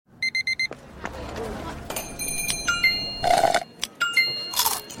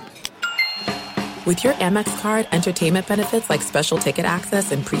With your Amex card, entertainment benefits like special ticket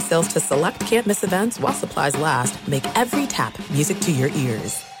access and pre-sales to select can't-miss events while supplies last make every tap music to your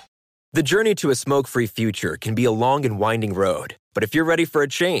ears. The journey to a smoke-free future can be a long and winding road. But if you're ready for a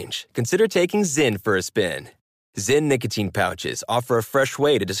change, consider taking Zyn for a spin. Zyn nicotine pouches offer a fresh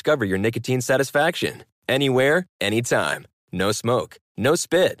way to discover your nicotine satisfaction. Anywhere, anytime. No smoke, no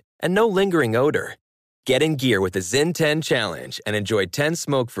spit, and no lingering odor. Get in gear with the Zyn 10 Challenge and enjoy 10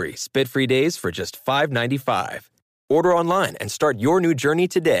 smoke-free, spit-free days for just $5.95. Order online and start your new journey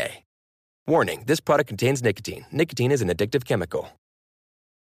today. Warning, this product contains nicotine. Nicotine is an addictive chemical.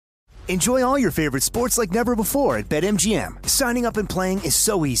 Enjoy all your favorite sports like never before at BetMGM. Signing up and playing is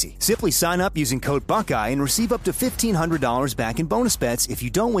so easy. Simply sign up using code Buckeye and receive up to $1,500 back in bonus bets if you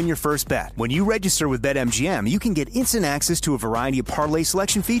don't win your first bet. When you register with BetMGM, you can get instant access to a variety of parlay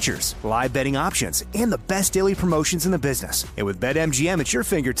selection features, live betting options, and the best daily promotions in the business. And with BetMGM at your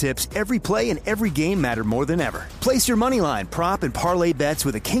fingertips, every play and every game matter more than ever. Place your moneyline, prop, and parlay bets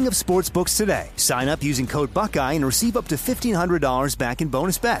with the king of sportsbooks today. Sign up using code Buckeye and receive up to $1,500 back in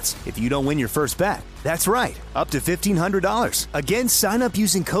bonus bets if you don't win your first bet. That's right, up to $1,500. Again, sign up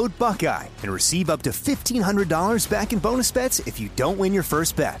using code Buckeye and receive up to $1,500 back in bonus bets if you don't win your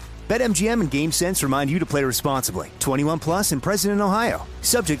first bet. BetMGM and GameSense remind you to play responsibly. 21 plus and present in Ohio.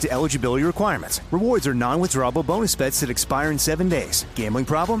 Subject to eligibility requirements. Rewards are non-withdrawable bonus bets that expire in 7 days. Gambling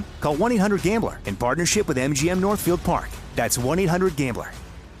problem? Call 1-800-GAMBLER in partnership with MGM Northfield Park. That's 1-800-GAMBLER.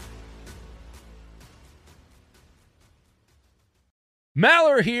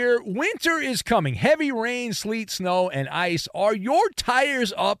 Maller here. Winter is coming. Heavy rain, sleet, snow, and ice. Are your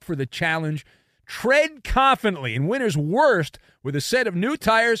tires up for the challenge? Tread confidently in winter's worst with a set of new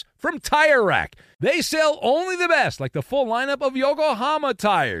tires from Tire Rack. They sell only the best, like the full lineup of Yokohama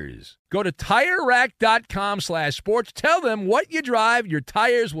tires. Go to TireRack.com/sports. Tell them what you drive. Your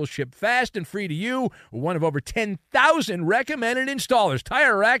tires will ship fast and free to you. One of over 10,000 recommended installers.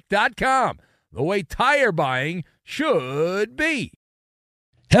 TireRack.com. The way tire buying should be.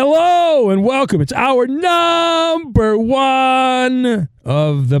 Hello and welcome. It's our number one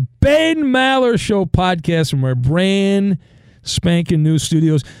of the Ben Maller Show podcast from our brand spanking new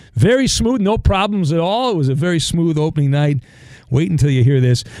studios. Very smooth, no problems at all. It was a very smooth opening night. Wait until you hear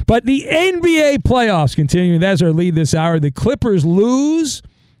this. But the NBA playoffs continuing. That's our lead this hour. The Clippers lose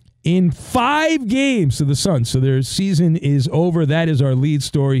in 5 games to the Suns, so their season is over. That is our lead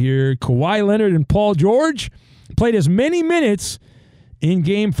story here. Kawhi Leonard and Paul George played as many minutes in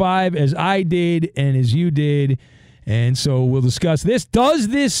Game 5 as I did and as you did. And so we'll discuss this. Does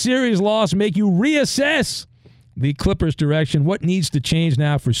this series loss make you reassess the Clippers' direction? What needs to change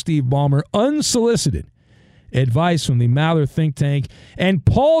now for Steve Ballmer? Unsolicited advice from the Maller think tank. And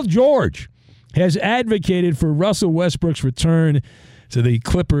Paul George has advocated for Russell Westbrook's return to the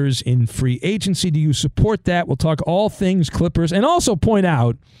Clippers in free agency. Do you support that? We'll talk all things Clippers and also point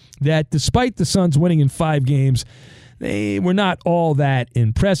out that despite the Suns winning in 5 games, they were not all that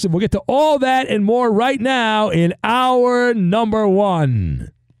impressive. We'll get to all that and more right now in our number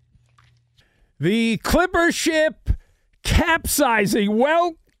one. The Clipper ship capsizing.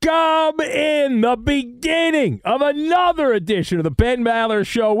 Welcome in the beginning of another edition of the Ben Maller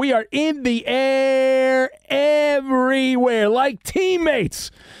Show. We are in the air everywhere like teammates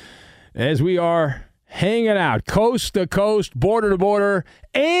as we are hanging out coast to coast, border to border,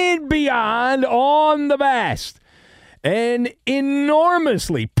 and beyond on the vast and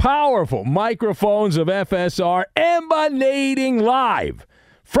enormously powerful microphones of FSR emanating live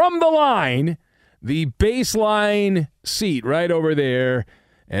from the line, the baseline seat right over there,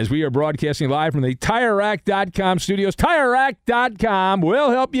 as we are broadcasting live from the TireRack.com studios. TireRack.com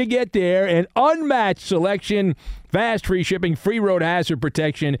will help you get there. An unmatched selection, fast free shipping, free road hazard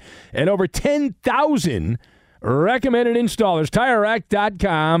protection, and over 10,000 recommended installers.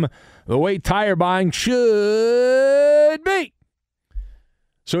 TireRack.com, the way tire buying should be.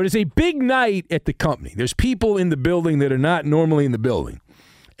 So it is a big night at the company. There's people in the building that are not normally in the building.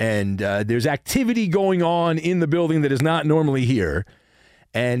 And there's activity going on in the building that is not normally here.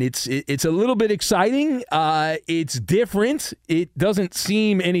 And it's a little bit exciting. It's different. It doesn't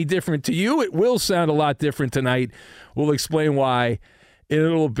seem any different to you. It will sound a lot different tonight. We'll explain why in a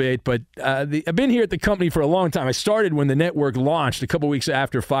little bit. But I've been here at the company for a long time. I started when the network launched a couple weeks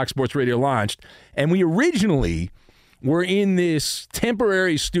after Fox Sports Radio launched. And we originally were in this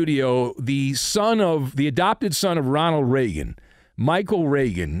temporary studio, the adopted son of Ronald Reagan, Michael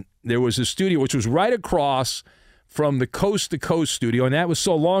Reagan. There was a studio which was right across from the Coast to Coast studio, and that was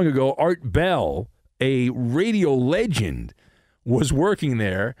so long ago. Art Bell, a radio legend, was working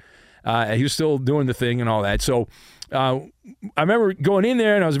there. He was still doing the thing and all that. So I remember going in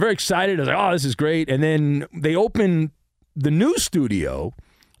there, and I was very excited. I was like, oh, this is great. And then they opened the new studio,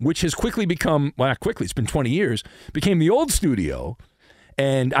 which has quickly become, well, not quickly, it's been 20 years, became the old studio.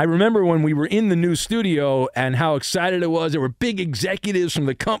 And I remember when we were in the new studio and how excited it was. There were big executives from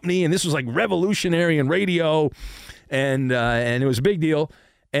the company, and this was like revolutionary in radio, and it was a big deal.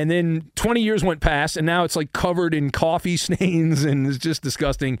 And then 20 years went past, and now it's like covered in coffee stains, and it's just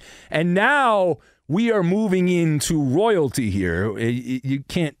disgusting. And now we are moving into royalty here. You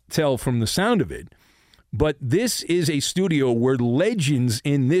can't tell from the sound of it. But this is a studio where legends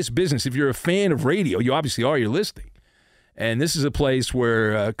in this business, if you're a fan of radio, you obviously are, you're listening. And this is a place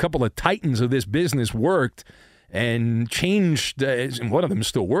where a couple of titans of this business worked and changed, and one of them is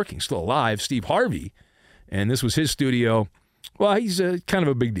still working, still alive, Steve Harvey. And this was his studio. Well, he's kind of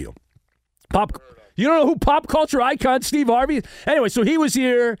a big deal. You don't know who pop culture icon Steve Harvey is? Anyway, so he was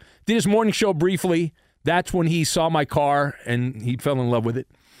here, did his morning show briefly. That's when he saw my car, and he fell in love with it.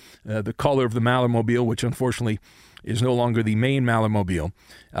 The color of the Maller-Mobile, which unfortunately is no longer the main Maller-Mobile.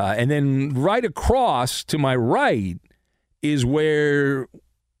 And then right across to my right is where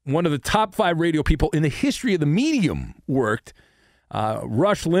one of the top 5 radio people in the history of the medium worked,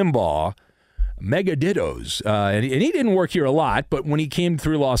 Rush Limbaugh, Mega Dittos. And he didn't work here a lot, but when he came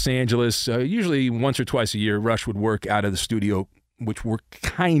through Los Angeles, usually once or twice a year, Rush would work out of the studio, which we're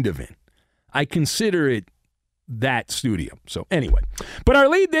kind of in. I consider it that studio. So anyway, but our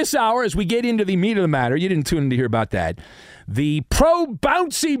lead this hour, as we get into the meat of the matter, you didn't tune in to hear about that, the Pro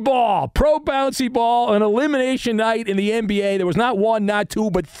Bouncy Ball, an elimination night in the NBA. There was not 1, not 2,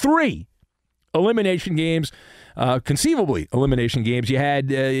 but 3 elimination games, conceivably elimination games. You had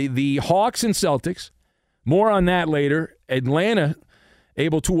the Hawks and Celtics. More on that later. Atlanta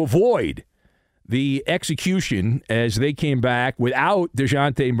able to avoid the execution as they came back without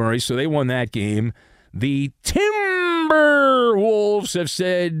DeJounte Murray, so they won that game. The Timberwolves have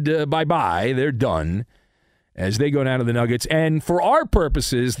said bye-bye. They're done as they go down to the Nuggets. And for our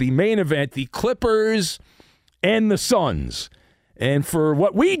purposes, the main event, the Clippers and the Suns. And for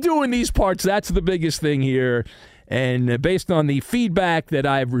what we do in these parts, that's the biggest thing here. And based on the feedback that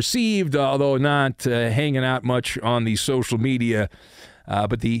I've received, although not hanging out much on the social media,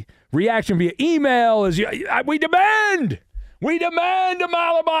 but the reaction via email is, we demand a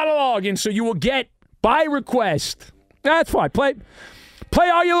Maller monologue. And so you will get, by request, that's fine. Play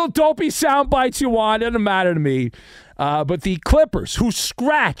all your little dopey sound bites you want. It doesn't matter to me. But the Clippers, who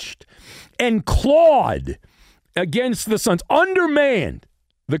scratched and clawed against the Suns, undermanned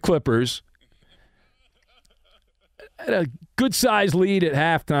the Clippers, had a good-sized lead at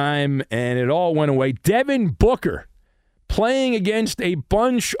halftime, and it all went away. Devin Booker playing against a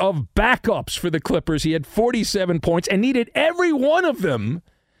bunch of backups for the Clippers. He had 47 points and needed every one of them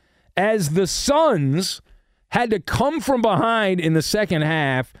as the Suns had to come from behind in the second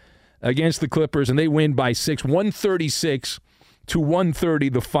half against the Clippers, and they win by 6,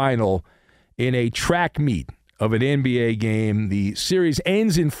 136-130 the final in a track meet of an NBA game. The series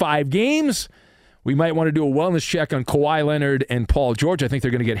ends in 5 games. We might want to do a wellness check on Kawhi Leonard and Paul George. I think they're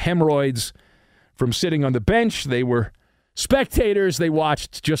going to get hemorrhoids from sitting on the bench. They were spectators. They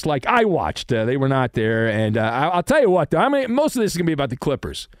watched just like I watched. They were not there. And I'll tell you what, though, I mean, most of this is going to be about the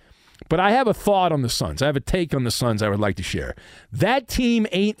Clippers. But I have a thought on the Suns. I have a take on the Suns I would like to share. That team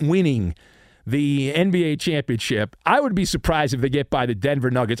ain't winning the NBA championship. I would be surprised if they get by the Denver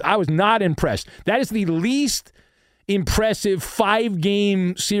Nuggets. I was not impressed. That is the least impressive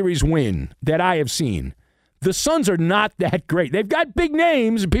 5-game series win that I have seen. The Suns are not that great. They've got big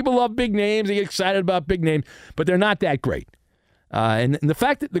names, and people love big names. They get excited about big names, but they're not that great. And the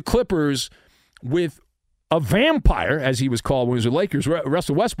fact that the Clippers, with a vampire, as he was called when he was with the Lakers,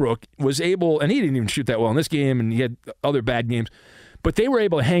 Russell Westbrook, was able, and he didn't even shoot that well in this game, and he had other bad games, but they were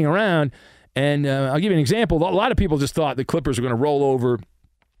able to hang around. And I'll give you an example. A lot of people just thought the Clippers were going to roll over,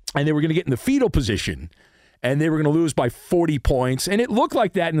 and they were going to get in the fetal position, and they were going to lose by 40 points. And it looked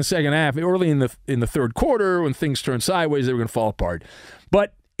like that in the second half. Early in the third quarter, when things turned sideways, they were going to fall apart.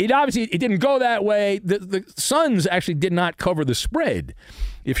 But it didn't go that way. The Suns actually did not cover the spread.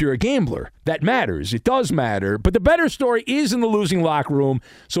 If you're a gambler, that matters. It does matter. But the better story is in the losing locker room.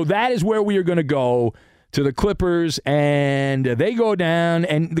 So that is where we are going to go, to the Clippers, and they go down.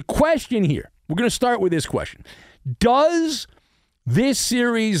 And the question here, we're going to start with this question. Does this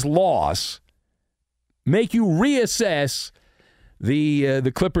series loss make you reassess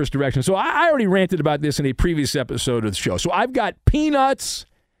the Clippers' direction? So I already ranted about this in a previous episode of the show. So I've got Peanuts,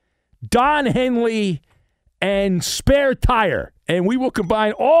 Don Henley, and Spare Tire. And we will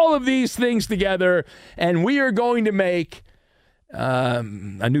combine all of these things together, and we are going to make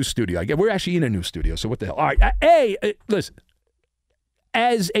a new studio. We're actually in a new studio, so what the hell? All right, listen.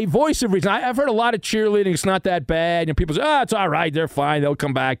 As a voice of reason, I've heard a lot of cheerleading. It's not that bad. And people say, it's all right. They're fine. They'll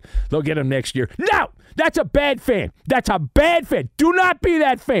come back. They'll get them next year. No, that's a bad fan. That's a bad fan. Do not be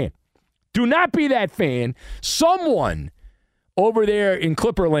that fan. Do not be that fan. Someone over there in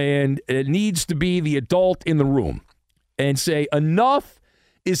Clipperland needs to be the adult in the room and say, enough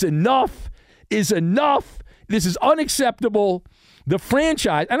is enough is enough. This is unacceptable. The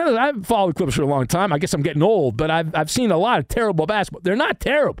franchise, I know I've followed the Clippers for a long time. I guess I'm getting old, but I've seen a lot of terrible basketball. They're not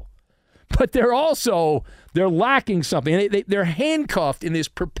terrible, but they're lacking something. And they're handcuffed in this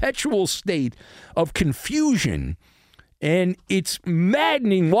perpetual state of confusion, and it's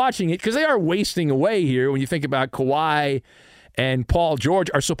maddening watching it because they are wasting away here. When you think about Kawhi and Paul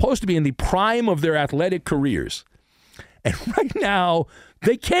George are supposed to be in the prime of their athletic careers, and right now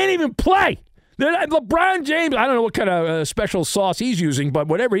they can't even play. LeBron James, I don't know what kind of special sauce he's using, but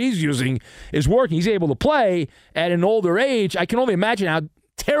whatever he's using is working. He's able to play at an older age. I can only imagine how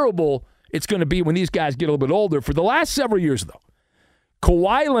terrible it's going to be when these guys get a little bit older. For the last several years, though,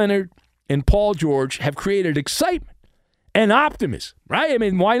 Kawhi Leonard and Paul George have created excitement and optimism, right? I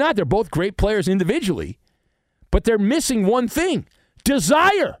mean, why not? They're both great players individually, but they're missing one thing,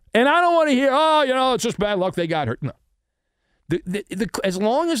 desire. And I don't want to hear, it's just bad luck they got hurt. No. As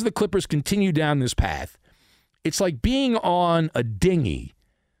long as the Clippers continue down this path, it's like being on a dinghy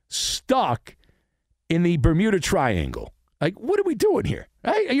stuck in the Bermuda Triangle. Like, what are we doing here?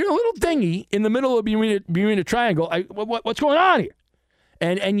 Right? You're a little dinghy in the middle of Bermuda Triangle. What's going on here?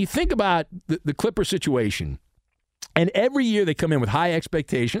 And you think about the Clipper situation, and every year they come in with high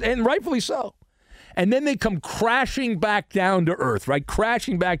expectations, and rightfully so. And then they come crashing back down to earth, right?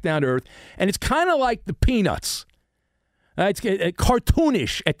 Crashing back down to earth. And it's kind of like the Peanuts. It's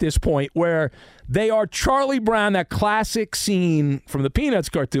cartoonish at this point where they are Charlie Brown, that classic scene from the Peanuts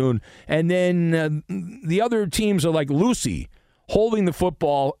cartoon, and then the other teams are like Lucy holding the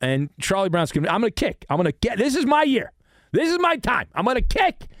football, and Charlie Brown's going, I'm going to kick. I'm going to get. This is my year. This is my time. I'm going to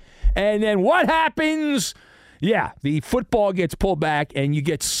kick. And then what happens? Yeah, the football gets pulled back, and you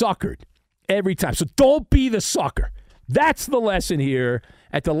get suckered every time. So don't be the sucker. That's the lesson here.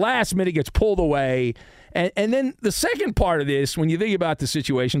 At the last minute, it gets pulled away. And then the second part of this, when you think about the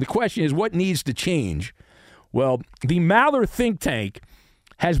situation, the question is what needs to change? Well, the Maller think tank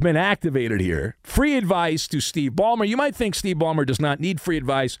has been activated here. Free advice to Steve Ballmer. You might think Steve Ballmer does not need free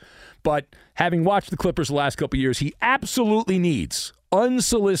advice, but having watched the Clippers the last couple of years, he absolutely needs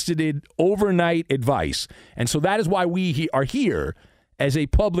unsolicited overnight advice. And so that is why we are here as a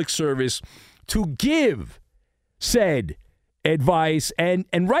public service to give said advice. And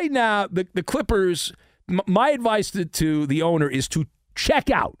right now, the Clippers... My advice to the owner is to check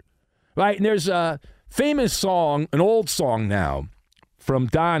out, right? And there's a famous song, an old song now, from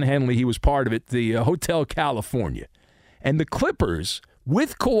Don Henley. He was part of it, the Hotel California. And the Clippers,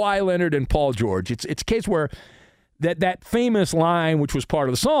 with Kawhi Leonard and Paul George, it's a case where that famous line, which was part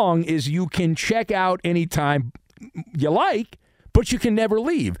of the song, is you can check out anytime you like, but you can never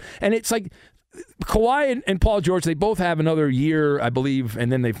leave. And it's like Kawhi and Paul George, they both have another year, I believe,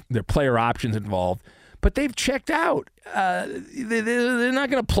 and then their player options involved. But they've checked out. They're not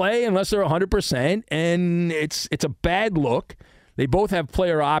going to play unless they're 100%, and it's a bad look. They both have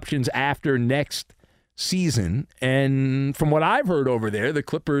player options after next season, and from what I've heard over there, the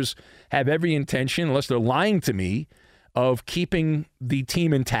Clippers have every intention, unless they're lying to me, of keeping the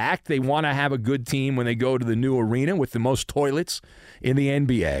team intact. They want to have a good team when they go to the new arena with the most toilets in the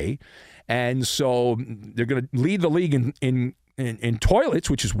NBA, and so they're going to lead the league in toilets,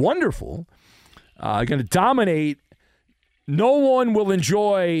 which is wonderful. Going to dominate. No one will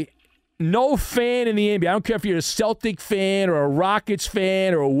enjoy, no fan in the NBA. I don't care if you're a Celtic fan or a Rockets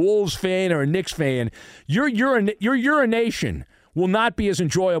fan or a Wolves fan or a Knicks fan. Your urination will not be as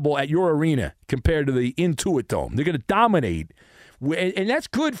enjoyable at your arena compared to the Intuit Dome. They're going to dominate. And that's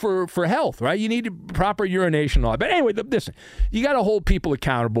good for health, right? You need proper urination and all that. But anyway, listen, you got to hold people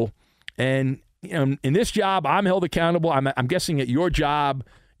accountable. And in this job, I'm held accountable. I'm guessing at your job,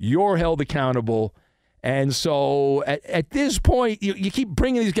 you're held accountable. And so at this point, you keep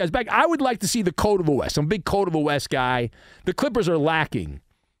bringing these guys back. I would like to see the code of the West. I'm a big code of the West guy. The Clippers are lacking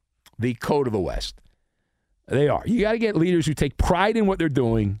the code of the West. They are. You got to get leaders who take pride in what they're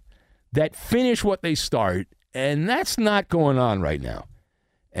doing, that finish what they start, and that's not going on right now.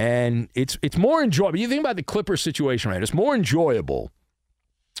 And it's more enjoyable. You think about the Clippers situation, right? It's more enjoyable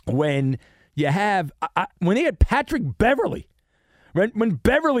when you have when they had Patrick Beverley. When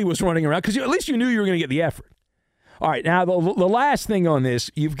Beverly was running around, because at least you knew you were going to get the effort. All right, now the last thing on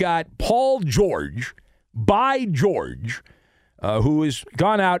this, you've got Paul George, by George, who has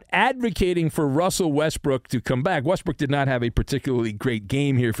gone out advocating for Russell Westbrook to come back. Westbrook did not have a particularly great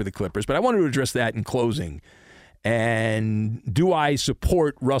game here for the Clippers, but I wanted to address that in closing. And do I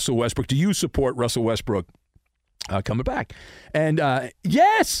support Russell Westbrook? Do you support Russell Westbrook coming back? And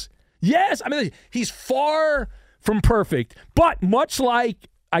yes. I mean, he's far from perfect, but much like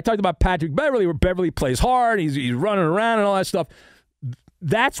I talked about Patrick Beverley, where Beverley plays hard, he's running around and all that stuff.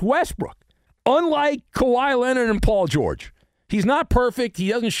 That's Westbrook. Unlike Kawhi Leonard and Paul George. He's not perfect. He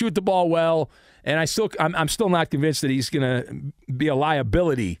doesn't shoot the ball well, and I'm still not convinced that he's going to be a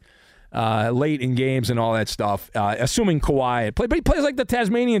liability late in games and all that stuff, assuming Kawhi plays. But he plays like the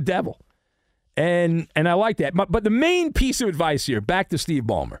Tasmanian devil, and I like that. But the main piece of advice here, back to Steve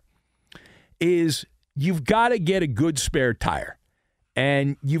Ballmer, is you've got to get a good spare tire.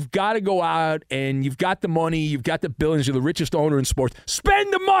 And you've got to go out and you've got the money, you've got the billions, you're the richest owner in sports.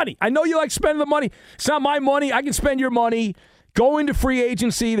 Spend the money. I know you like spending the money. It's not my money. I can spend your money. Go into free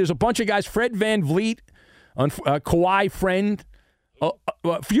agency. There's a bunch of guys. Fred VanVleet, Kawhi friend.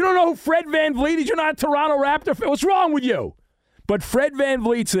 If you don't know who Fred VanVleet is, you're not a Toronto Raptor fan. What's wrong with you? But Fred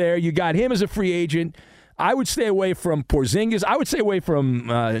VanVleet's there. You got him as a free agent. I would stay away from Porzingis. I would stay away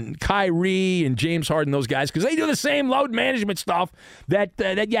from Kyrie and James Harden, those guys, because they do the same load management stuff that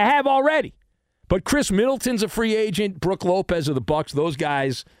you have already. But Chris Middleton's a free agent. Brook Lopez of the Bucks, those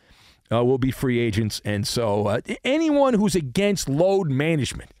guys will be free agents. And so anyone who's against load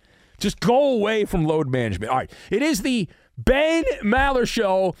management, just go away from load management. All right, it is the Ben Maller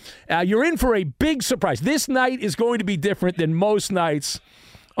Show. You're in for a big surprise. This night is going to be different than most nights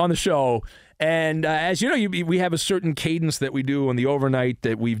on the show. And as you know, we have a certain cadence that we do on the overnight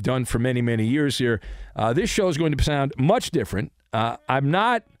that we've done for many, many years here. This show is going to sound much different. I'm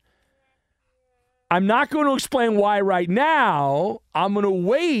not going to explain why right now. I'm going to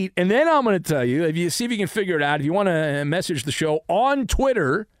wait, and then I'm going to tell you. See if you can figure it out. If you want to message the show on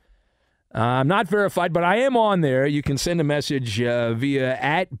Twitter, I'm not verified, but I am on there. You can send a message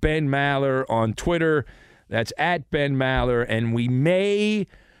via @BenMaller on Twitter. That's @BenMaller, and we may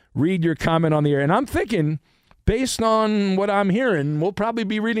read your comment on the air. And I'm thinking, based on what I'm hearing, we'll probably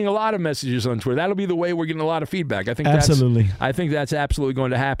be reading a lot of messages on Twitter. That'll be the way we're getting a lot of feedback. I think absolutely. I think that's absolutely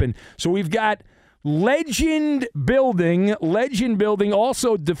going to happen. So we've got legend building,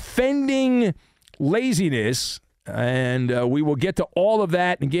 also defending laziness, and we will get to all of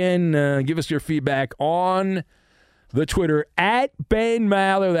that. Again, give us your feedback on the Twitter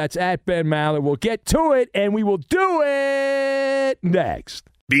 @BenMaller. That's @BenMaller. We'll get to it, and we will do it next.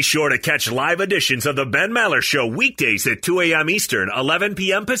 Be sure to catch live editions of the Ben Maller Show weekdays at 2 a.m. Eastern, 11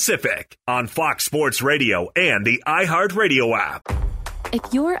 p.m. Pacific on Fox Sports Radio and the iHeartRadio app. If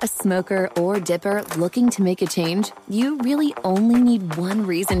you're a smoker or dipper looking to make a change, you really only need one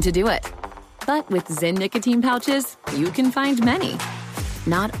reason to do it. But with Zyn nicotine pouches, you can find many.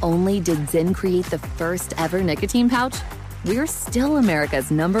 Not only did Zyn create the first ever nicotine pouch, we're still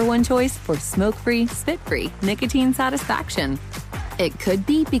America's #1 choice for smoke-free, spit-free nicotine satisfaction. It could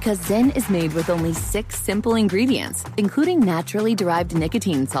be because Zyn is made with only 6 simple ingredients, including naturally derived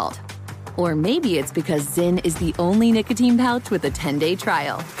nicotine salt. Or maybe it's because Zyn is the only nicotine pouch with a 10-day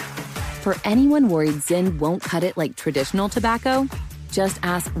trial. For anyone worried Zyn won't cut it like traditional tobacco, just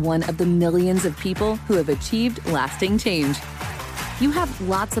ask one of the millions of people who have achieved lasting change. You have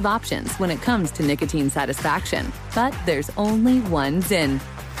lots of options when it comes to nicotine satisfaction, but there's only one Zyn.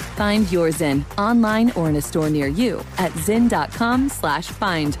 Find your Zyn online or in a store near you at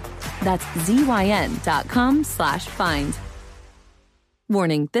zyn.com/find. That's ZYN.com/find.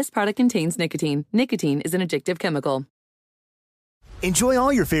 Warning, this product contains nicotine. Nicotine is an addictive chemical. Enjoy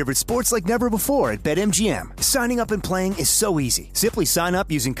all your favorite sports like never before at BetMGM. Signing up and playing is so easy. Simply sign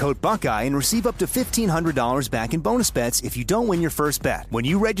up using code Buckeye and receive up to $1,500 back in bonus bets if you don't win your first bet. When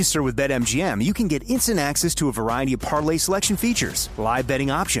you register with BetMGM, you can get instant access to a variety of parlay selection features, live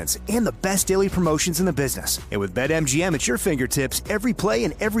betting options, and the best daily promotions in the business. And with BetMGM at your fingertips, every play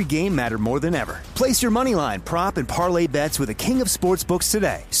and every game matter more than ever. Place your moneyline, prop, and parlay bets with the king of sportsbooks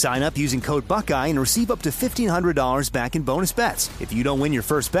today. Sign up using code Buckeye and receive up to $1,500 back in bonus bets if you don't win your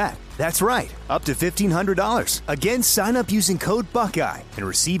first bet. That's right, up to $1,500. Again, sign up using code Buckeye and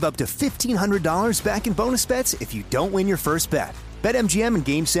receive up to $1,500 back in bonus bets if you don't win your first bet. BetMGM and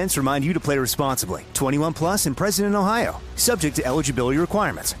GameSense remind you to play responsibly. 21 plus and present in Ohio. Subject to eligibility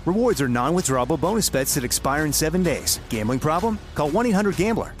requirements. Rewards are non-withdrawable bonus bets that expire in 7 days. Gambling problem? Call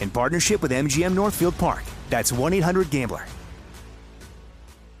 1-800-GAMBLER in partnership with MGM Northfield Park. That's 1-800-GAMBLER.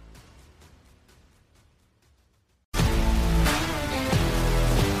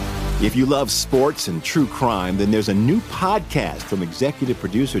 If you love sports and true crime, then there's a new podcast from executive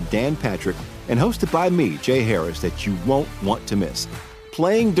producer Dan Patrick and hosted by me, Jay Harris, that you won't want to miss.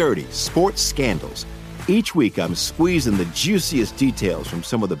 Playing Dirty: Sports Scandals. Each week, I'm squeezing the juiciest details from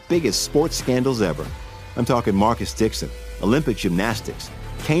some of the biggest sports scandals ever. I'm talking Marcus Dixon, Olympic gymnastics,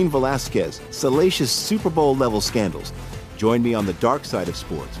 Cain Velasquez, salacious Super Bowl-level scandals. Join me on the dark side of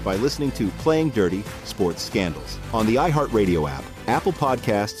sports by listening to Playing Dirty: Sports Scandals on the iHeartRadio app, Apple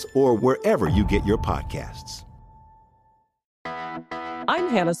Podcasts, or wherever you get your podcasts. I'm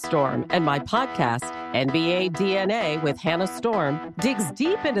Hannah Storm, and my podcast, NBA DNA with Hannah Storm, digs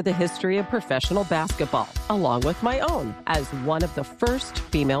deep into the history of professional basketball, along with my own, as one of the first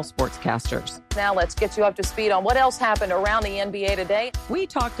female sportscasters. Now let's get you up to speed on what else happened around the NBA today. We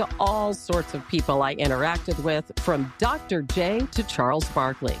talk to all sorts of people I interacted with, from Dr. J to Charles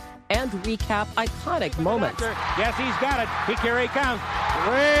Barkley, and recap iconic moments. Yes, he's got it. Here he comes.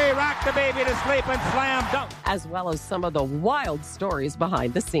 Way rock the baby to sleep and slam dunk. As well as some of the wild stories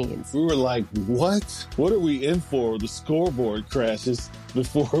behind the scenes. We were like, what? What are we in for? The scoreboard crashes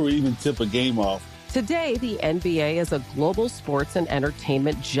before we even tip a game off. Today, the NBA is a global sports and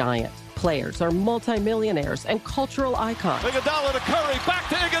entertainment giant. Players are multimillionaires and cultural icons. Iguodala to Curry, back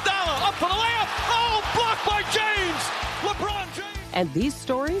to Iguodala, up for the layup. Oh, blocked by James. LeBron James. And these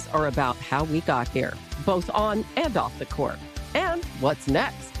stories are about how we got here, both on and off the court. And what's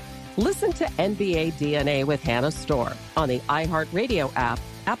next? Listen to NBA DNA with Hannah Storm on the iHeartRadio app,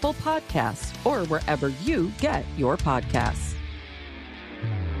 Apple Podcasts, or wherever you get your podcasts.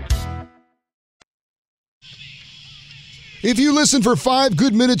 If you listen for 5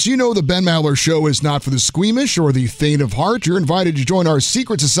 good minutes, you know the Ben Maller Show is not for the squeamish or the faint of heart. You're invited to join our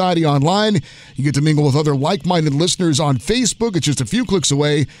secret society online. You get to mingle with other like-minded listeners on Facebook. It's just a few clicks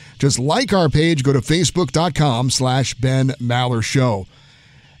away. Just like our page. Go to facebook.com/Ben Maller Show.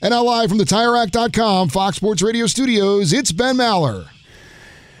 And now live from the TireRack.com Fox Sports Radio studios, it's Ben Maller.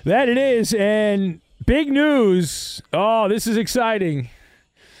 That it is, and big news. Oh, this is exciting.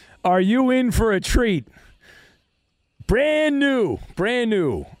 Are you in for a treat? Brand new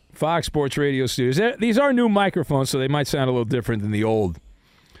Fox Sports Radio studios. These are new microphones, so they might sound a little different than the old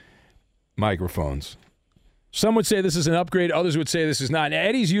microphones. Some would say this is an upgrade. Others would say this is not. Now,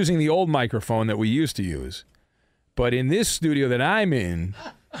 Eddie's using the old microphone that we used to use. But in this studio that I'm in,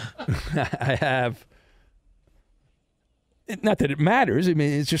 I have, not that it matters. I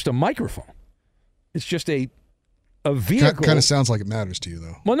mean, it's just a microphone. It's just a vehicle. Kind of sounds like it matters to you,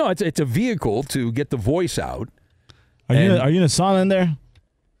 though. Well, no, it's a vehicle to get the voice out. Are you in a sauna in there?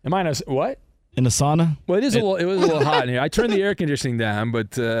 Am I in a what? In a sauna? Well, it was a little hot in here. I turned the air conditioning down,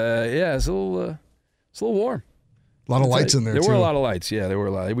 but yeah, it's a little warm. A lot of lights in there, too. There were a lot of lights. Yeah, there were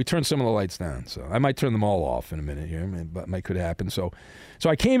a lot. We turned some of the lights down, so I might turn them all off in a minute here. But might could happen. So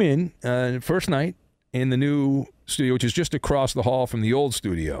I came in first night in the new studio, which is just across the hall from the old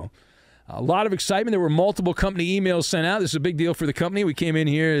studio. A lot of excitement. There were multiple company emails sent out. This is a big deal for the company. We came in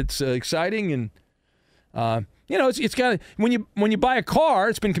here. It's exciting, and it's kind of when you buy a car.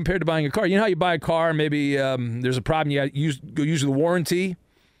 It's been compared to buying a car. You know how you buy a car, maybe there's a problem. You got to go use the warranty,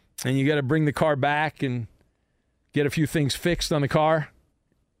 and you got to bring the car back and get a few things fixed on the car.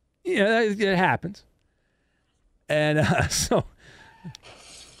 Yeah, it happens. And so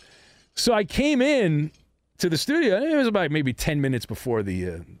I came in to the studio. It was about maybe 10 minutes before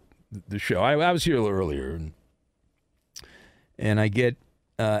the show. I was here a little earlier, and I get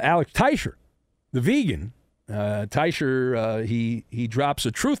Alex Teicher, the vegan. Teicher, he drops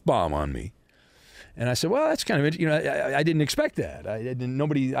a truth bomb on me, and I said, "Well, that's kind of interesting. I didn't expect that.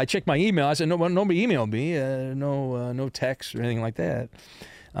 I checked my email. I said, nobody emailed me. No text or anything like that."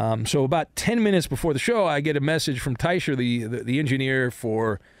 So about 10 minutes before the show, I get a message from Teicher, the engineer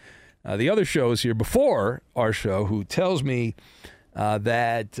for the other shows here before our show, who tells me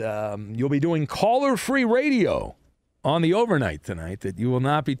that you'll be doing caller-free radio on the overnight tonight. That you will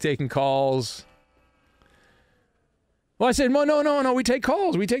not be taking calls. Well, I said, no, we take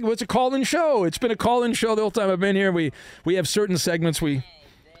calls. It's a call-in show. It's been a call-in show the whole time I've been here. We have certain segments we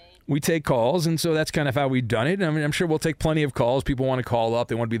take calls, and so that's kind of how we've done it. I mean, I'm sure we'll take plenty of calls. People want to call up.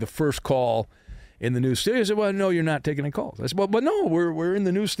 They want to be the first call in the new studio. I said, well, no, you're not taking any calls. I said, well, but no, we're in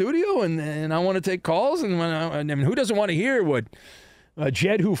the new studio, and I want to take calls. And I mean, who doesn't want to hear what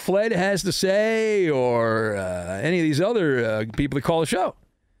Jed Who Fled has to say, or any of these other people that call the show?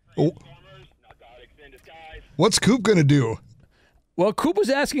 Oh. What's Coop going to do? Well, Coop was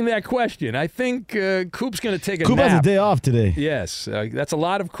asking that question. I think Coop's going to take a nap. Coop has a day off today. Yes. That's a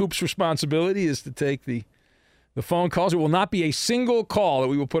lot of Coop's responsibility, is to take the phone calls. It will not be a single call that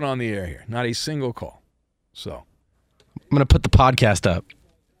we will put on the air here. Not a single call. So I'm going to put the podcast up.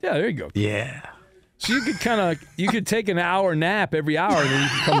 Yeah, there you go. Yeah. So you could take an hour nap every hour, and then you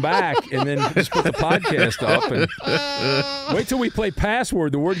can come back and then just put the podcast up. And wait till we play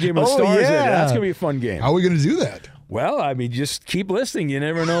Password, the word game of the stars. Yeah. That's gonna be a fun game. How are we going to do that? Well, I mean, just keep listening. You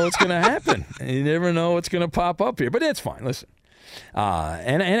never know what's going to happen. You never know what's going to pop up here. But it's fine. Listen.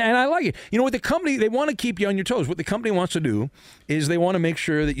 And I like it. You know what, the company, they want to keep you on your toes. What the company wants to do is they want to make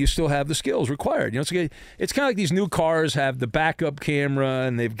sure that you still have the skills required. You know, it's kind of like these new cars have the backup camera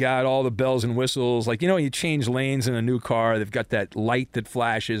and they've got all the bells and whistles. Like, you know, you change lanes in a new car, they've got that light that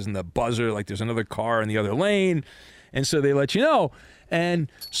flashes and the buzzer, like there's another car in the other lane. And so they let you know.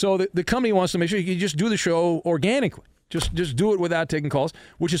 And so the company wants to make sure you can just do the show organically. Just do it without taking calls,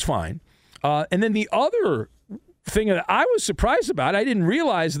 which is fine. And then the other thing that I was surprised about, I didn't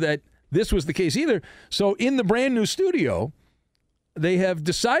realize that this was the case either. So in the brand new studio, they have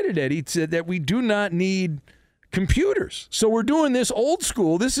decided, Eddie, that we do not need computers. So we're doing this old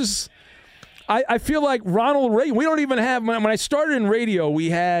school. This is, I feel like Ronald Reagan. We don't even have, when I started in radio,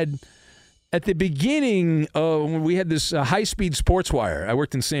 we had, at the beginning, we had this high-speed sports wire. I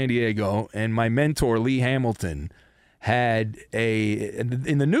worked in San Diego, and my mentor, Lee Hamilton, had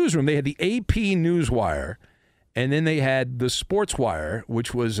in the newsroom, they had the AP Newswire, and then they had the Sports Wire,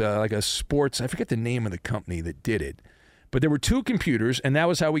 which was like a sports, I forget the name of the company that did it. But there were two computers, and that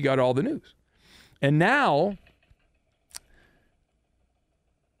was how we got all the news. And now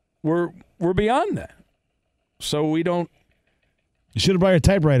we're beyond that. So we don't. You should have brought your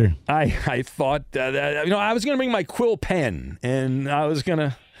typewriter. I thought that, I was going to bring my quill pen, and I was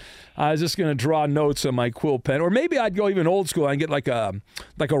just going to draw notes on my quill pen. Or maybe I'd go even old school and get like a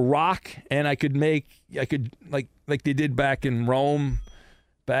rock, and I could like they did back in Rome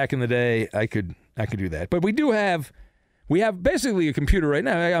back in the day. I could do that. But we have basically a computer right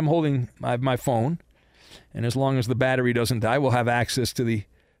now. I'm holding my phone, and as long as the battery doesn't die, we'll have access to the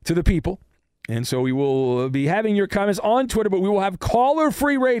people. And so we will be having your comments on Twitter, but we will have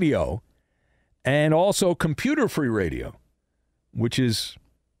caller-free radio and also computer-free radio, which is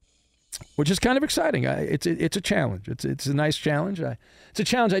kind of exciting. It's a challenge. It's a nice challenge. It's a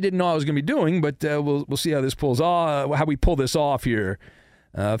challenge I didn't know I was going to be doing, but we'll see how this pulls off. How we pull this off here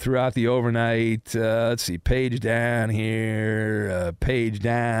throughout the overnight. Let's see, page down here, page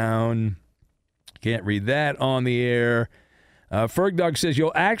down. Can't read that on the air. Fergdog says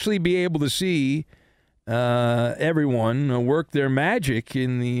you'll actually be able to see everyone work their magic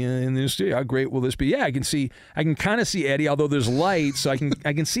in the studio. How great will this be? Yeah, I can kind of see Eddie, although there's light, so I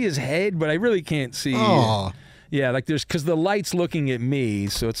can see his head, but I really can't see. Yeah, like because the light's looking at me,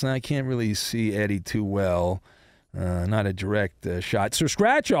 so I can't really see Eddie too well. Not a direct shot. So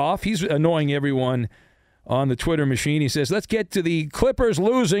Scratch Off, he's annoying everyone on the Twitter machine. He says, let's get to the Clippers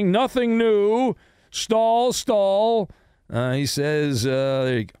losing, nothing new. Stall. He says,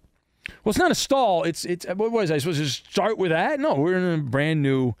 there you go. Well, it's not a stall. It's. What was I supposed to start with that? No, we're in a brand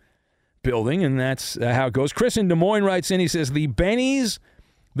new building, and that's how it goes. Chris in Des Moines writes in. He says, the Bennies,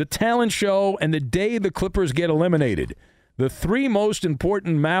 the talent show, and the day the Clippers get eliminated. The three most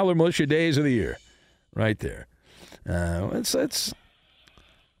important Maller Militia days of the year. Right there.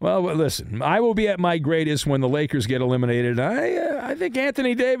 Well, listen, I will be at my greatest when the Lakers get eliminated. I think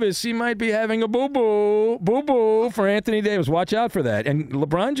Anthony Davis, he might be having a boo-boo for Anthony Davis. Watch out for that. And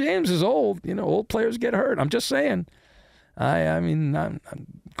LeBron James is old. Old players get hurt. I'm just saying. I mean,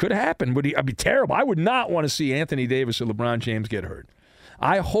 could happen. I'd be terrible. I would not want to see Anthony Davis or LeBron James get hurt.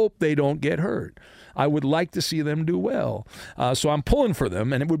 I hope they don't get hurt. I would like to see them do well. So I'm pulling for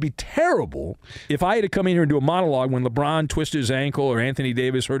them, and it would be terrible if I had to come in here and do a monologue when LeBron twisted his ankle or Anthony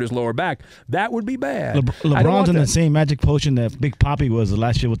Davis hurt his lower back. That would be bad. LeBron's in the same magic potion that Big Papi was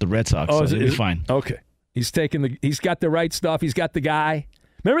last year with the Red Sox, so it'll be fine. Okay. He's got the right stuff. He's got the guy.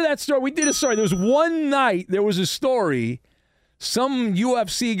 Remember that story? We did a story. There was one night, there was a story. Some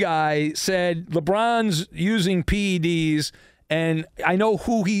UFC guy said LeBron's using PEDs, and I know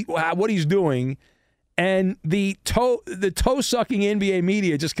what he's doing. And the toe-sucking NBA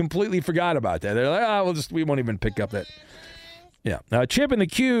media just completely forgot about that. They're like, we won't even pick up that. Yeah. Chip in the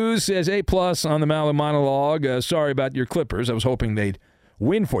Q's says, A+ on the Maller monologue. Sorry about your Clippers. I was hoping they'd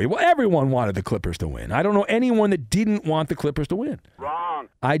win for you. Well, everyone wanted the Clippers to win. I don't know anyone that didn't want the Clippers to win. Wrong.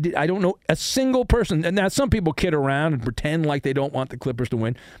 I don't know a single person. And now some people kid around and pretend like they don't want the Clippers to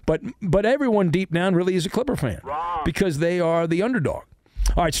win. But everyone deep down really is a Clipper fan. Wrong. Because they are the underdog.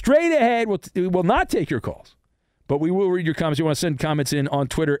 All right, straight ahead, we will not take your calls, but we will read your comments. You want to send comments in on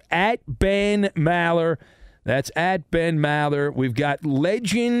Twitter, @Ben Maller. That's @Ben Maller. We've got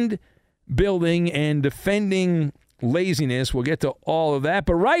legend building and defending laziness. We'll get to all of that.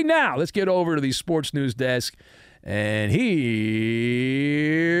 But right now, let's get over to the sports news desk. And here's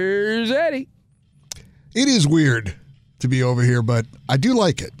Eddie. It is weird to be over here, but I do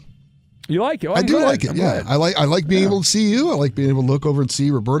like it. You like it? Oh, I do like it. Yeah, I like being able to see you. I like being able to look over and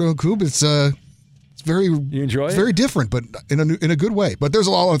see Roberto and Coop. It's very you enjoy it? Very different, but in a good way. But there's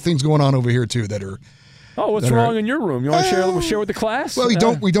a lot of things going on over here too that are. Oh, what's wrong in your room? You want to share with the class? Well,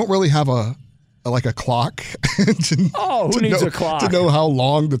 we don't really have a clock. Who needs a clock to know how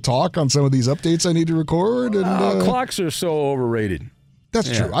long to talk on some of these updates I need to record? And clocks are so overrated. That's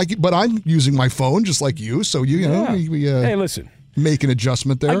true. But I'm using my phone just like you, so you know we hey, listen. Make an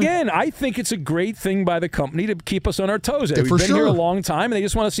adjustment there. Again, I think it's a great thing by the company to keep us on our toes. We've been here a long time, and they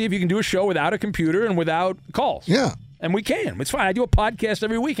just want to see if you can do a show without a computer and without calls. Yeah. And we can. It's fine. I do a podcast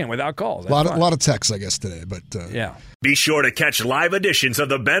every weekend without calls. A lot of texts, I guess, today. But yeah. Be sure to catch live editions of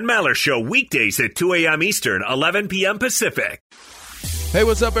the Ben Maller Show weekdays at 2 a.m. Eastern, 11 p.m. Pacific. Hey,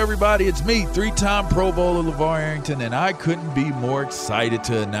 what's up, everybody? It's me, three-time Pro Bowler LeVar Arrington, and I couldn't be more excited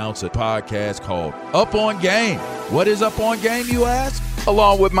to announce a podcast called Up On Game. What is Up On Game, you ask?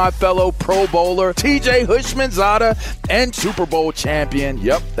 Along with my fellow Pro Bowler, TJ Houshmandzadeh, and Super Bowl champion,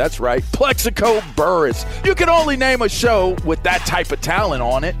 yep, that's right, Plexico Burress. You can only name a show with that type of talent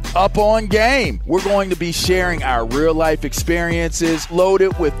on it. Up On Game. We're going to be sharing our real-life experiences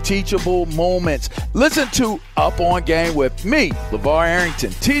loaded with teachable moments. Listen to Up On Game with me, LeVar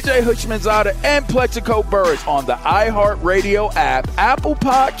Arrington, TJ Houshmandzadeh, and Plexico Burress on the iHeartRadio app, Apple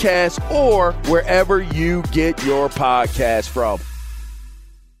Podcasts, or wherever you get your podcasts from.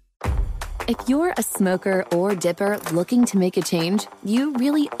 If you're a smoker or dipper looking to make a change, you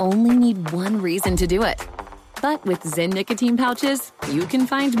really only need one reason to do it. But with Zyn nicotine pouches, you can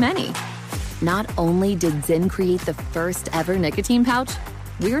find many. Not only did Zyn create the first ever nicotine pouch,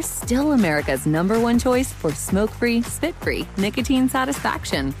 we're still America's #1 choice for smoke-free, spit-free nicotine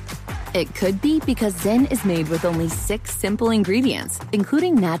satisfaction. It could be because Zyn is made with only 6 simple ingredients,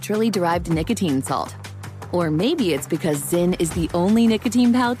 including naturally derived nicotine salt. Or maybe it's because Zyn is the only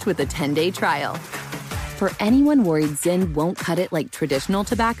nicotine pouch with a 10-day trial. For anyone worried Zyn won't cut it like traditional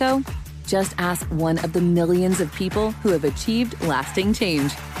tobacco, just ask one of the millions of people who have achieved lasting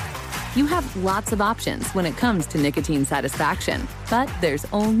change. You have lots of options when it comes to nicotine satisfaction, but there's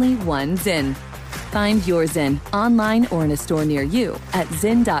only one Zyn. Find your Zyn online or in a store near you at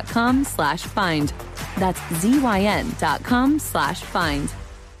zyn.com/find. That's ZYN.com/find.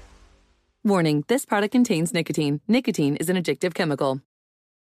 Warning, this product contains nicotine. Nicotine is an addictive chemical.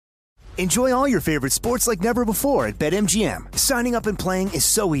 Enjoy all your favorite sports like never before at BetMGM. Signing up and playing is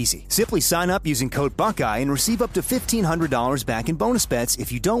so easy. Simply sign up using code Buckeye and receive up to $1,500 back in bonus bets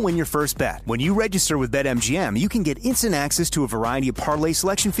if you don't win your first bet. When you register with BetMGM, you can get instant access to a variety of parlay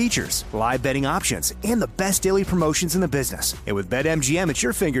selection features, live betting options, and the best daily promotions in the business. And with BetMGM at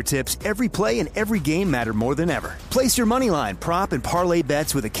your fingertips, every play and every game matter more than ever. Place your moneyline, prop, and parlay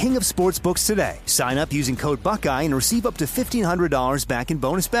bets with the king of sportsbooks today. Sign up using code Buckeye and receive up to $1,500 back in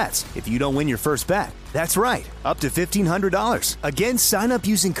bonus bets if you don't win your first bet. That's right, up to $1,500. Again, sign up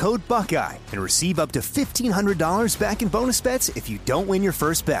using code Buckeye and receive up to $1,500 back in bonus bets if you don't win your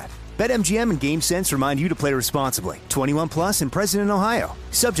first bet. BetMGM and GameSense remind you to play responsibly. 21 plus and present in Ohio.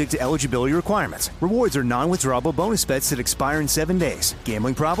 Subject to eligibility requirements. Rewards are non-withdrawable bonus bets that expire in 7 days.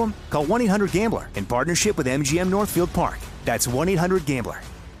 Gambling problem? Call 1-800-GAMBLER in partnership with MGM Northfield Park. That's 1-800-GAMBLER.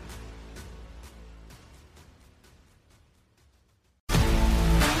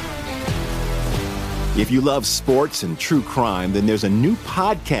 If you love sports and true crime, then there's a new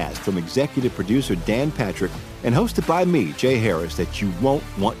podcast from executive producer Dan Patrick and hosted by me, Jay Harris, that you won't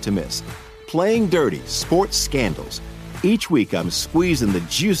want to miss. Playing Dirty: Sports Scandals. Each week, I'm squeezing the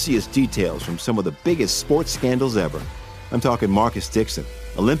juiciest details from some of the biggest sports scandals ever. I'm talking Marcus Dixon,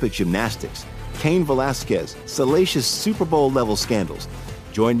 Olympic gymnastics, Cain Velasquez, salacious Super Bowl-level scandals.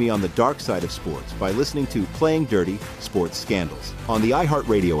 Join me on the dark side of sports by listening to Playing Dirty: Sports Scandals on the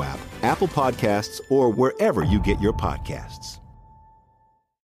iHeartRadio app, Apple Podcasts, or wherever you get your podcasts.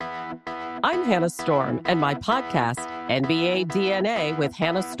 I'm Hannah Storm, and my podcast, NBA DNA with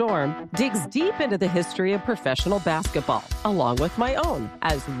Hannah Storm, digs deep into the history of professional basketball, along with my own,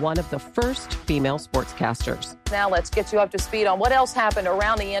 as one of the first female sportscasters. Now let's get you up to speed on what else happened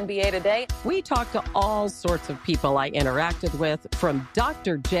around the NBA today. We talked to all sorts of people I interacted with, from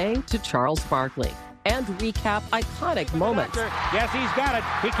Dr. J to Charles Barkley, and recap iconic moments. Yes, he's got it.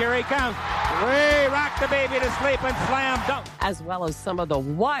 Here he comes. Way rock the baby to sleep and slam dunk. As well as some of the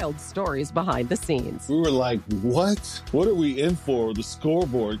wild stories behind the scenes. We were like, what? What are we in for? The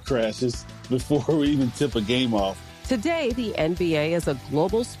scoreboard crashes before we even tip a game off. Today, the NBA is a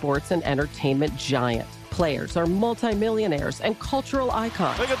global sports and entertainment giant. Players are multimillionaires and cultural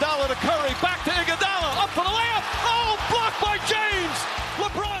icons. Iguodala to Curry, back to Iguodala, up for the layup. Oh, blocked by James.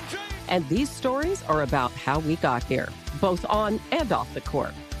 LeBron James. And these stories are about how we got here, both on and off the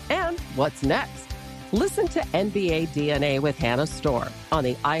court. And what's next? Listen to NBA DNA with Hannah Storm on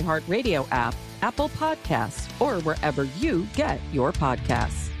the iHeartRadio app, Apple Podcasts, or wherever you get your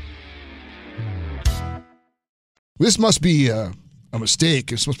podcasts. This must be a mistake.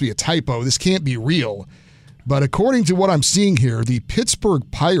 This must be a typo. This can't be real. But according to what I'm seeing here, the Pittsburgh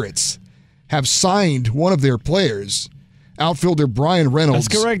Pirates have signed one of their players, outfielder Brian Reynolds.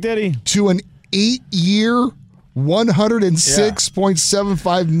 That's correct, Eddie. To an 8-year,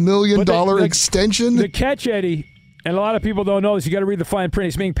 $106.75 million extension. The catch, Eddie, and a lot of people don't know this, you got to read the fine print.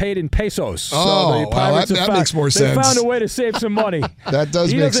 He's being paid in pesos. Oh, so the Pirates that makes more sense. They found a way to save some money. That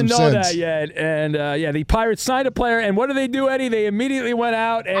does make some sense. He doesn't know that yet. And, the Pirates signed a player, and what did they do, Eddie? They immediately went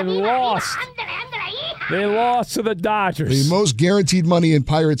out and lost. They lost to the Dodgers. The most guaranteed money in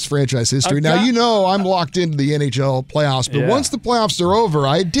Pirates franchise history. Now, you know I'm locked into the NHL playoffs, but once the playoffs are over,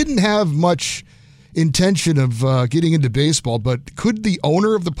 I didn't have much intention of getting into baseball, but could the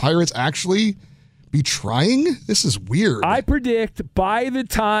owner of the Pirates actually be trying? This is weird. I predict by the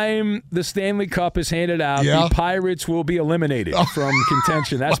time the Stanley Cup is handed out, the Pirates will be eliminated from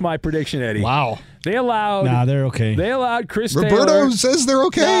contention. That's my prediction, Eddie. Wow. They allowed... Nah, they're okay. They allowed Chris Taylor... Roberto says they're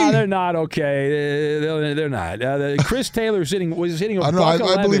okay. No, they're not okay. They're not. Chris Taylor was hitting a I don't know.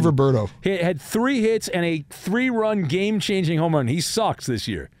 I believe Roberto. He had 3 hits and a 3-run game-changing home run. He sucks this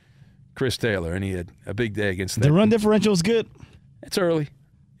year, Chris Taylor, and he had a big day against them. The run differential is good. It's early.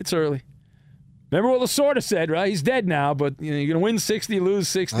 Remember what Lasorda said, right? He's dead now, but you're going to win 60, lose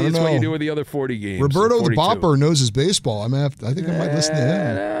 60. That's what you do with the other 40 games. Roberto the Bopper knows his baseball. I think I might listen to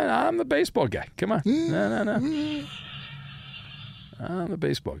him. I'm the baseball guy. Come on. No. I'm the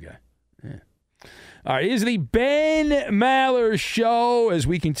baseball guy. Yeah. All right, here's the Ben Maller Show as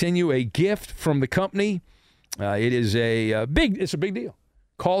we continue. A gift from the company. It is it's a big deal.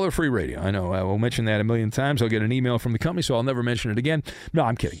 Caller-free radio. I know. I will mention that a million times. I'll get an email from the company, so I'll never mention it again. No,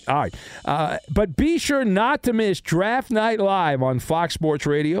 I'm kidding. All right. But be sure not to miss Draft Night Live on Fox Sports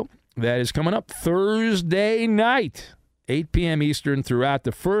Radio. That is coming up Thursday night, 8 p.m. Eastern, throughout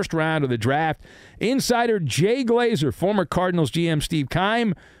the first round of the draft. Insider Jay Glazer, former Cardinals GM Steve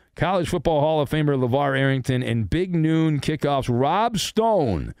Keim, College Football Hall of Famer LeVar Arrington, and Big Noon Kickoffs Rob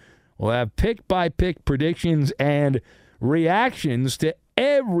Stone will have pick-by-pick predictions and reactions to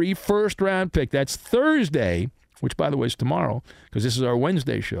every first-round pick. That's Thursday, which, by the way, is tomorrow, because this is our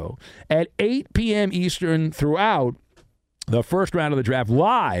Wednesday show, at 8 p.m. Eastern throughout the first round of the draft,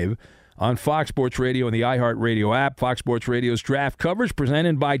 live on Fox Sports Radio and the iHeartRadio app. Fox Sports Radio's draft coverage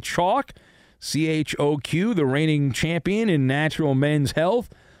presented by Chalk, CHOQ, the reigning champion in natural men's health.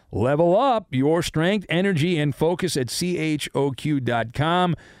 Level up your strength, energy, and focus at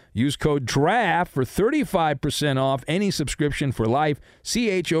CHOQ.com. Use code DRAFT for 35% off any subscription for life.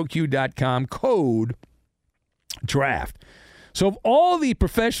 CHOQ.com, code DRAFT. So of all the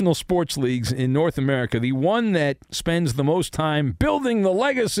professional sports leagues in North America, the one that spends the most time building the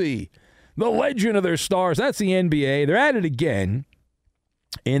legacy, the legend of their stars, that's the NBA. They're at it again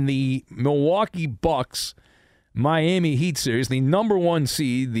in the Milwaukee Bucks Miami Heat series. The number 1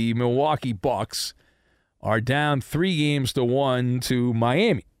 seed, the Milwaukee Bucks, are down 3-1 to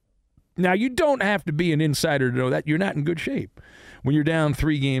Miami. Now, you don't have to be an insider to know that you're not in good shape. When you're down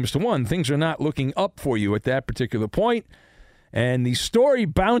 3-1, things are not looking up for you at that particular point. And the story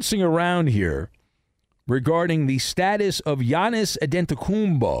bouncing around here regarding the status of Giannis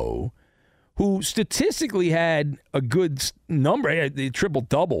Antetokounmpo, who statistically had a good number, a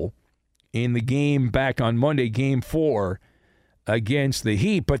triple-double in the game back on Monday, Game 4 against the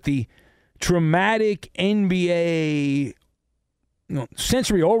Heat. But the traumatic NBA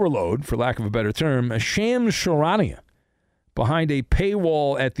sensory overload, for lack of a better term, Shams Charania, behind a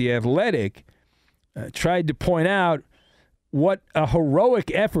paywall at The Athletic, tried to point out what a heroic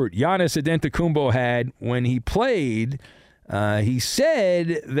effort Giannis Antetokounmpo had when he played. He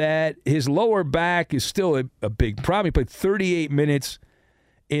said that his lower back is still a big problem. He played 38 minutes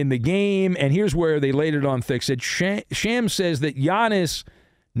in the game, and here's where they laid it on thick. Said Shams says that Giannis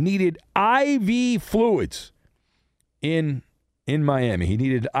needed IV fluids in Miami. He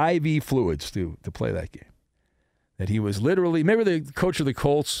needed IV fluids to play that game. That he was literally, remember the coach of the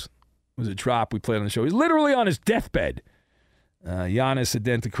Colts, was a drop we played on the show, he was literally on his deathbed. Giannis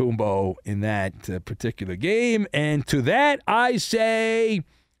Antetokounmpo in that particular game. And to that I say,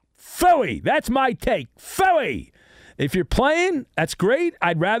 phooey. That's my take. Phooey. If you're playing, that's great.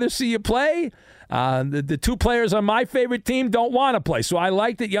 I'd rather see you play. The 2 players on my favorite team don't want to play, so I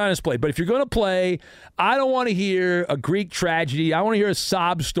like that Giannis played. But if you're going to play, I don't want to hear a Greek tragedy. I want to hear a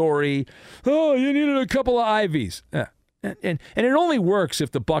sob story. Oh, you needed a couple of IVs. And it only works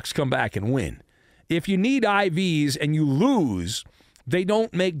if the Bucs come back and win. If you need IVs and you lose, they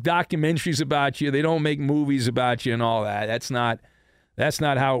don't make documentaries about you. They don't make movies about you and all that. That's not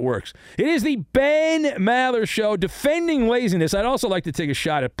how it works. It is the Ben Maller Show, defending laziness. I'd also like to take a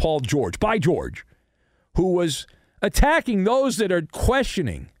shot at Paul George, by George, who was attacking those that are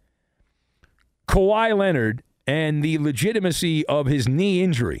questioning Kawhi Leonard and the legitimacy of his knee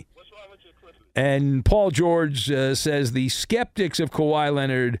injury. And Paul George says the skeptics of Kawhi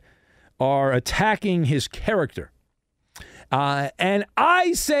Leonard are attacking his character. And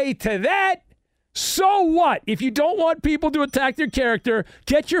I say to that, so what? If you don't want people to attack their character,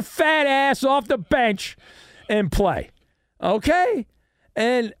 get your fat ass off the bench and play. Okay?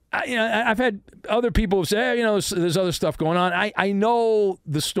 And I've had other people say, there's other stuff going on. I know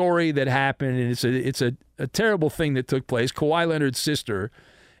the story that happened, and it's a terrible thing that took place. Kawhi Leonard's sister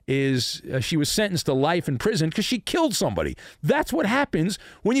she was sentenced to life in prison because she killed somebody. That's what happens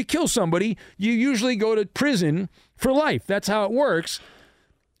when you kill somebody. You usually go to prison for life. That's how it works.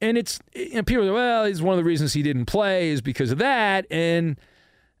 And people say, well, it's one of the reasons he didn't play is because of that. And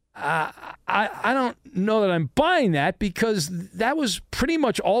I don't know that I'm buying that, because that was pretty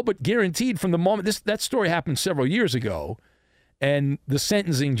much all but guaranteed from the moment. That story happened several years ago, and the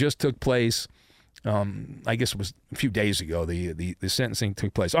sentencing just took place. I guess it was a few days ago. The sentencing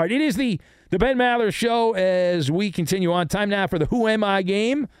took place. All right, it is the Ben Maller Show as we continue on. Time now for the Who Am I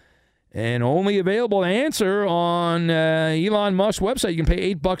game, and only available to answer on Elon Musk's website. You can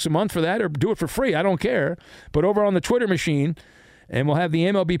pay $8 a month for that, or do it for free. I don't care. But over on the Twitter machine, and we'll have the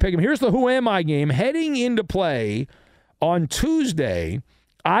MLB pick 'em. Here's the Who Am I game heading into play on Tuesday.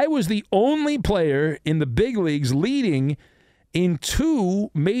 I was the only player in the big leagues leading in 2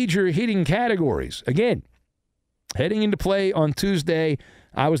 major hitting categories. Again, heading into play on Tuesday,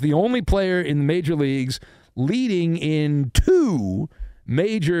 I was the only player in the major leagues leading in 2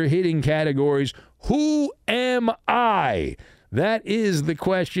 major hitting categories. Who am I? That is the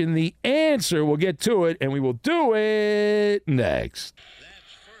question. The answer, we'll get to it, and we will do it next.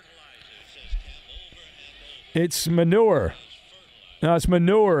 It's manure. No, it's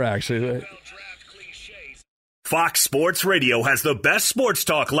manure, actually. Fox Sports Radio has the best sports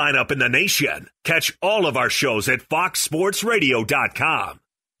talk lineup in the nation. Catch all of our shows at foxsportsradio.com.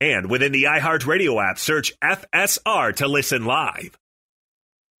 And within the iHeartRadio app, search FSR to listen live.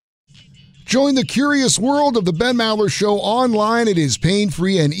 Join the curious world of the Ben Maller Show online. It is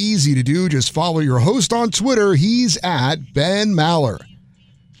pain-free and easy to do. Just follow your host on Twitter. He's at Ben Maller.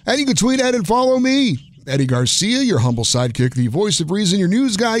 And you can tweet at and follow me, Eddie Garcia, your humble sidekick, the voice of reason, your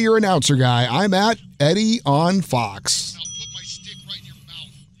news guy, your announcer guy. I'm at Eddie on Fox. I'll put my stick right in your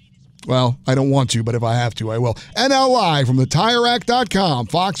mouth. Well, I don't want to, but if I have to, I will. And now live from the TireRack.com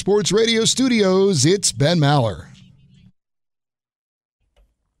Fox Sports Radio studios, it's Ben Maller.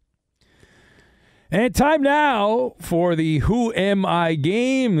 And time now for the Who Am I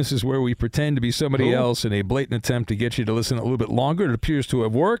game. This is where we pretend to be somebody else in a blatant attempt to get you to listen a little bit longer. It appears to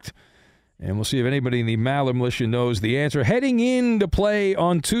have worked. And we'll see if anybody in the Maller Militia knows the answer. Heading into play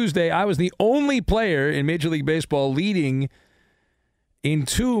on Tuesday, I was the only player in Major League Baseball leading in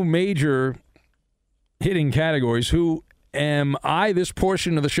 2 major hitting categories. Who am I? This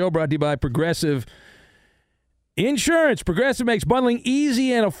portion of the show brought to you by Progressive Insurance. Progressive makes bundling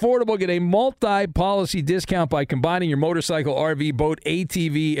easy and affordable. Get a multi-policy discount by combining your motorcycle, RV, boat,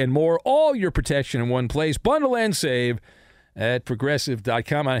 ATV, and more. All your protection in one place. Bundle and save at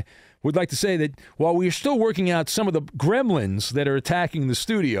Progressive.com. I would like to say that while we're still working out some of the gremlins that are attacking the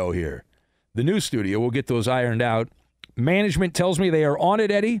studio here, the new studio, we'll get those ironed out. Management tells me they are on it,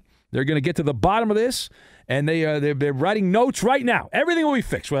 Eddie. They're going to get to the bottom of this, and they're writing notes right now. Everything will be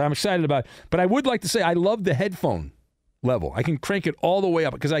fixed, what I'm excited about. But I would like to say I love the headphone level. I can crank it all the way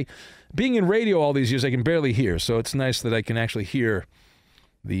up because being in radio all these years, I can barely hear. So it's nice that I can actually hear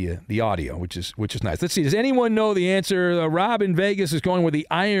the audio, which is nice. Let's see. Does anyone know the answer? Rob in Vegas is going with the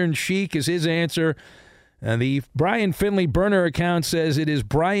Iron Sheik as his answer. And the Brian Finley burner account says it is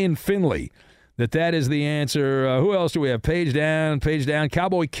Brian Finley. That is the answer. Who else do we have? Page down.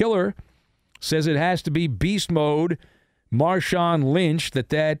 Cowboy Killer says it has to be Beast Mode. Marshawn Lynch,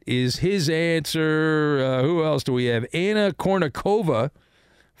 that is his answer. Who else do we have? Anna Kornikova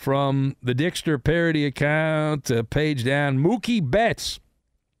from the Dickster parody account. Page down. Mookie Betts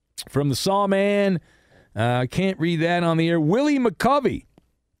from the Sawman. Can't read that on the air. Willie McCovey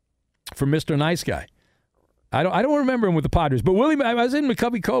from Mr. Nice Guy. I don't remember him with the Padres, but Willie, I was in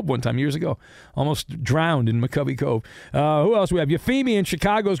McCovey Cove one time years ago. Almost drowned in McCovey Cove. Who else we have? Euphemia in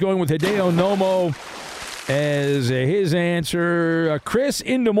Chicago is going with Hideo Nomo. as his answer. Chris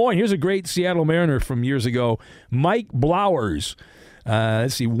in Des Moines. Here's a great Seattle Mariner from years ago. Mike Blowers.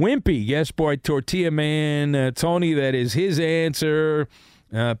 Let's see. Wimpy, guest boy, Tortilla Man. Tony, that is his answer.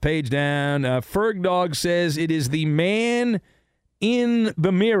 Page down. Ferg Dog says it is the man in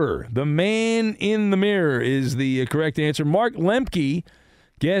the mirror. The man in the mirror is the correct answer. Mark Lemke,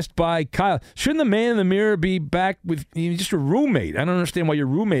 guessed by Kyle. Shouldn't the man in the mirror be back with just a roommate? I don't understand why your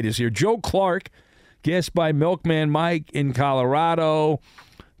roommate is here. Joe Clark, guessed by Milkman Mike in Colorado.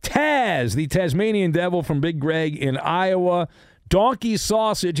 Taz, the Tasmanian Devil from Big Greg in Iowa. Donkey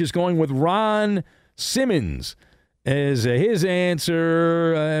Sausage is going with Ron Simmons as his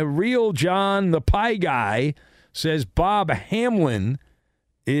answer. Real John, the Pie Guy, says Bob Hamlin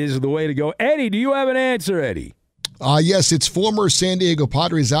is the way to go. Eddie, do you have an answer, Eddie? Yes, it's former San Diego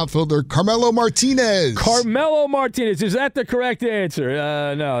Padres outfielder Carmelo Martinez. Carmelo Martinez. Is that the correct answer?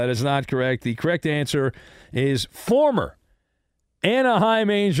 No, that is not correct. The correct answer is former Anaheim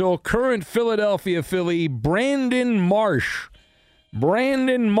Angel, current Philadelphia Philly, Brandon Marsh.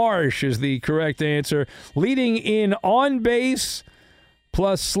 Brandon Marsh is the correct answer. Leading in on base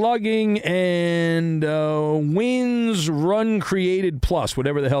plus slugging and wins run created plus,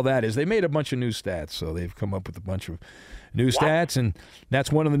 whatever the hell that is. They made a bunch of new stats, so they've come up with a bunch of new stats, and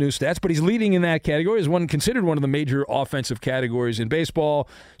that's one of the new stats. But he's leading in that category. Is considered one of the major offensive categories in baseball.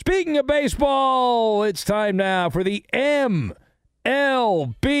 Speaking of baseball, it's time now for the MLB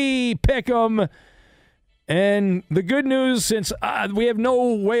Pick'em. And the good news, since we have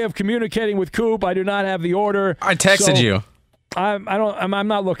no way of communicating with Coop, I do not have the order. I texted you. I'm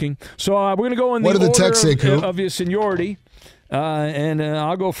not looking. So we're going to go in the order of your seniority. And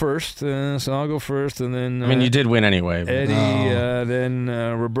I'll go first. So I'll go first, and then... I mean, you did win anyway. Eddie, then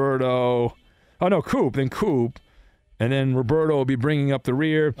Roberto. Oh, no, Coop. Then Coop. And then Roberto will be bringing up the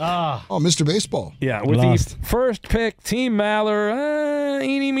rear. Oh, Mr. Baseball. Yeah, with the first pick, Team Maller,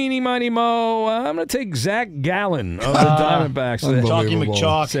 eeny, meeny, miny, mo. I'm going to take Zach Gallen of the Diamondbacks. Chalky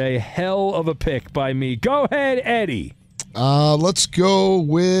McChalk. It's a hell of a pick by me. Go ahead, Eddie. Let's go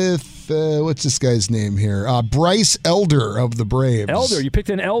with, what's this guy's name here? Bryce Elder of the Braves. Elder, you picked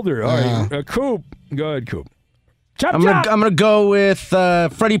an Elder. All right, Coop. Go ahead, Coop. I'm gonna go with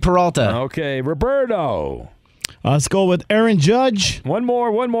Freddie Peralta. Okay, Roberto. Let's go with Aaron Judge. One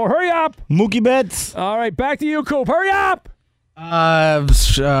more. Hurry up. Mookie Betts. All right, back to you, Coop. Hurry up. I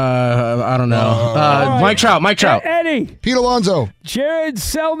don't know. Right. Mike Trout. Eddie. Pete Alonso. Jared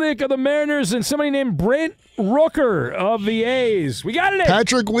Selnick of the Mariners and somebody named Brent Rooker of the A's. We got it in.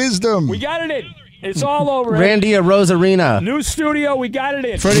 Patrick Wisdom. We got it in. It's all over. Randy Arozarena. New studio. We got it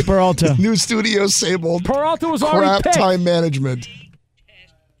in. Freddie Peralta. New studio, Sable. Peralta was already picked. Time management.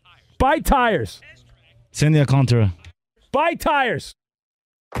 Buy tires. Sandy Alcantara. Buy tires.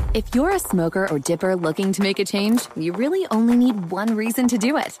 If you're a smoker or dipper looking to make a change, you really only need one reason to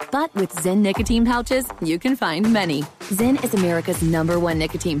do it. But with Zyn nicotine pouches, you can find many. Zyn is America's #1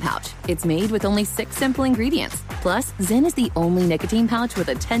 nicotine pouch. It's made with only 6 simple ingredients. Plus, Zyn is the only nicotine pouch with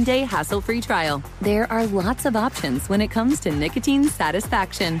a 10-day hassle-free trial. There are lots of options when it comes to nicotine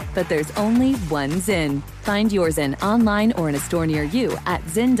satisfaction, but there's only one Zyn. Find your Zyn online or in a store near you at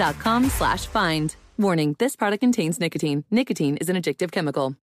zyn.com/find. Warning, this product contains nicotine. Nicotine is an addictive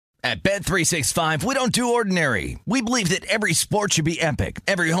chemical. At Bet365, we don't do ordinary. We believe that every sport should be epic.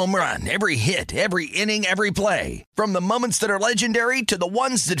 Every home run, every hit, every inning, every play. From the moments that are legendary to the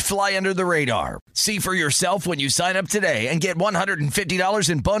ones that fly under the radar. See for yourself when you sign up today and get $150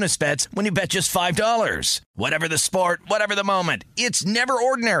 in bonus bets when you bet just $5. Whatever the sport, whatever the moment, it's never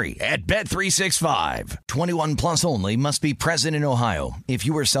ordinary at Bet365. 21 plus only. Must be present in Ohio. If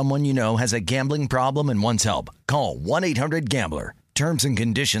you or someone you know has a gambling problem and wants help, call 1-800-GAMBLER. Terms and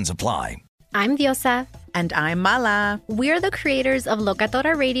conditions apply. I'm Diosa. And I'm Mala. We're the creators of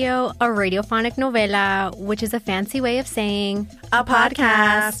Locatora Radio, a radiophonic novela, which is a fancy way of saying a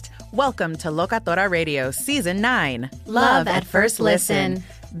podcast. Welcome to Locatora Radio Season 9. Love at First Listen.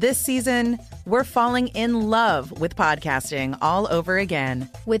 This season, we're falling in love with podcasting all over again.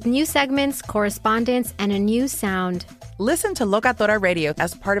 With new segments, correspondence, and a new sound. Listen to Locatora Radio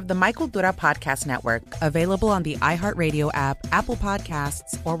as part of the Michael Dura Podcast Network. Available on the iHeartRadio app, Apple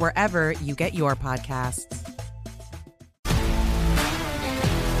Podcasts, or wherever you get your podcasts.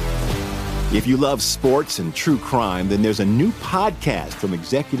 If you love sports and true crime, then there's a new podcast from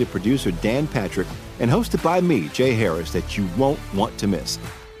executive producer Dan Patrick and hosted by me, Jay Harris, that you won't want to miss.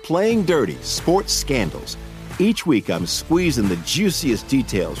 Playing Dirty: Sports Scandals. Each week, I'm squeezing the juiciest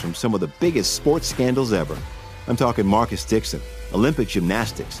details from some of the biggest sports scandals ever. I'm talking Marcus Dixon, Olympic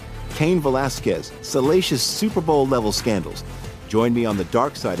gymnastics, Cain Velasquez, salacious Super Bowl-level scandals. Join me on the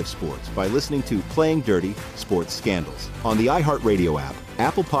dark side of sports by listening to Playing Dirty Sports Scandals on the iHeartRadio app,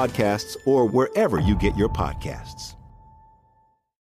 Apple Podcasts, or wherever you get your podcasts.